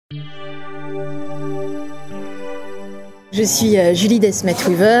Je suis Julie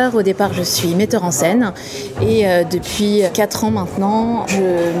Desmet-Weaver. Au départ, je suis metteur en scène et depuis 4 ans maintenant,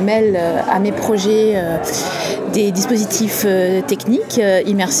 je mêle à mes projets des dispositifs techniques,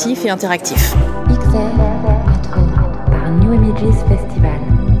 immersifs et interactifs. XR Intro par New Images Festival,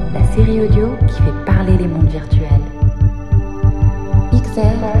 la série audio qui fait parler les mondes virtuels. XR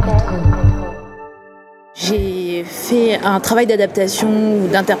Intro. J'ai fait un travail d'adaptation ou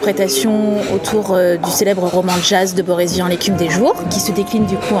d'interprétation autour du célèbre roman de jazz de Borésian, L'écume des jours, qui se décline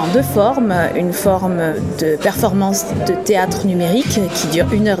du coup en 2 formes. Une forme de performance de théâtre numérique qui dure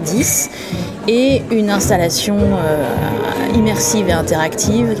 1h10 et une installation immersive et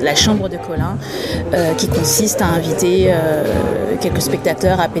interactive, la chambre de Colin, qui consiste à inviter quelques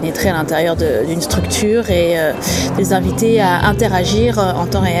spectateurs à pénétrer à l'intérieur d'une structure et les inviter à interagir en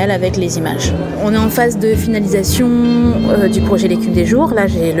temps réel avec les images. On est en phase de finalisation du projet L'écume des jours. Là,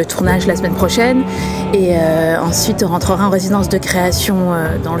 j'ai le tournage la semaine prochaine et ensuite on rentrera en résidence de création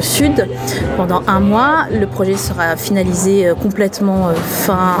dans le sud pendant 1 mois. Le projet sera finalisé complètement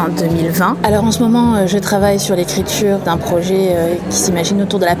fin 2020. Alors en ce moment, je travaille sur l'écriture d'un projet qui s'imagine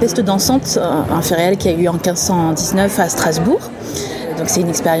autour de la peste dansante, un fait réel qui a eu en 1519 à Strasbourg. Donc c'est une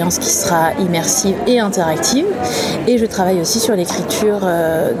expérience qui sera immersive et interactive. Et je travaille aussi sur l'écriture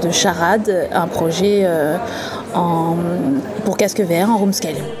de Charade, un projet pour casque VR en room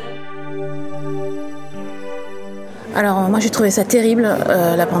scale. Alors moi j'ai trouvé ça terrible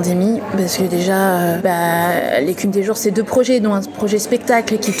la pandémie parce que déjà L'écume des jours c'est 2 projets dont un projet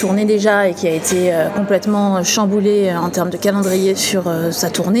spectacle qui tournait déjà et qui a été complètement chamboulé en termes de calendrier sur sa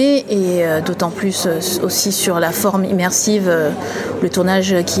tournée et d'autant plus aussi sur la forme immersive. Le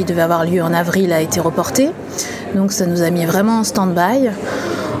tournage qui devait avoir lieu en avril a été reporté, donc ça nous a mis vraiment en stand-by.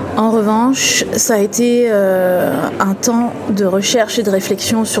 En revanche, ça a été un temps de recherche et de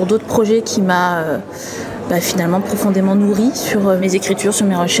réflexion sur d'autres projets qui m'a finalement profondément nourrie sur mes écritures, sur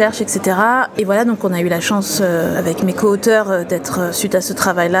mes recherches, etc. Et voilà, donc on a eu la chance avec mes co-auteurs d'être, suite à ce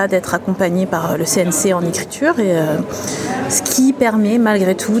travail-là, d'être accompagnés par le CNC en écriture, et ce qui permet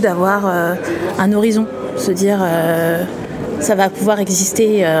malgré tout d'avoir un horizon, se dire ça va pouvoir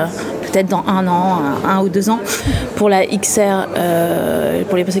exister peut-être dans 1 an, 1 ou 2 ans. Pour la XR,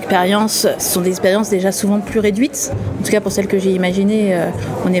 pour les expériences, ce sont des expériences déjà souvent plus réduites. En tout cas, pour celles que j'ai imaginées,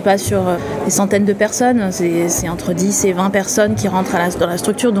 on n'est pas sur des centaines de personnes. C'est entre 10 et 20 personnes qui rentrent dans la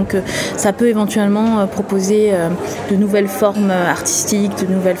structure. Donc, ça peut éventuellement proposer de nouvelles formes artistiques,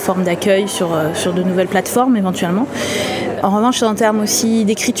 de nouvelles formes d'accueil sur de nouvelles plateformes éventuellement. En revanche, en termes aussi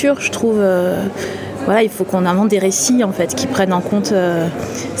d'écriture, je trouve... il faut qu'on invente des récits en fait qui prennent en compte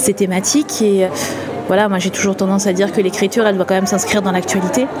ces thématiques et voilà, moi j'ai toujours tendance à dire que l'écriture elle doit quand même s'inscrire dans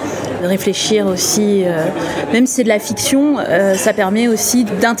l'actualité, de réfléchir aussi, même si c'est de la fiction, ça permet aussi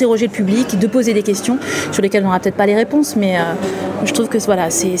d'interroger le public, de poser des questions sur lesquelles on n'aura peut-être pas les réponses, mais je trouve que voilà,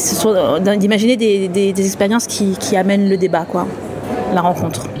 c'est d'imaginer des expériences qui amènent le débat, quoi, la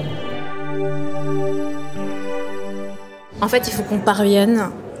rencontre. En fait, il faut qu'on parvienne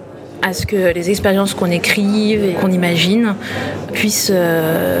à ce que les expériences qu'on écrive et qu'on imagine puissent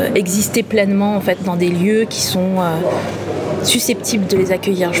exister pleinement en fait, dans des lieux qui sont susceptibles de les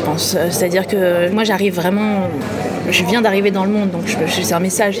accueillir, je pense. C'est-à-dire que moi, je viens d'arriver dans le monde, donc c'est un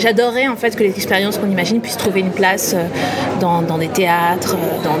message. J'adorerais en fait que les expériences qu'on imagine puissent trouver une place dans des théâtres,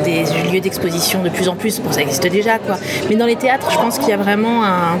 dans des lieux d'exposition de plus en plus. Bon, ça existe déjà, quoi. Mais dans les théâtres, je pense qu'il y a vraiment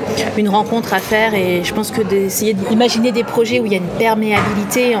une rencontre à faire et je pense que d'essayer d'imaginer des projets où il y a une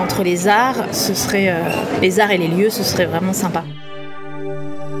perméabilité entre les arts, les arts et les lieux, ce serait vraiment sympa.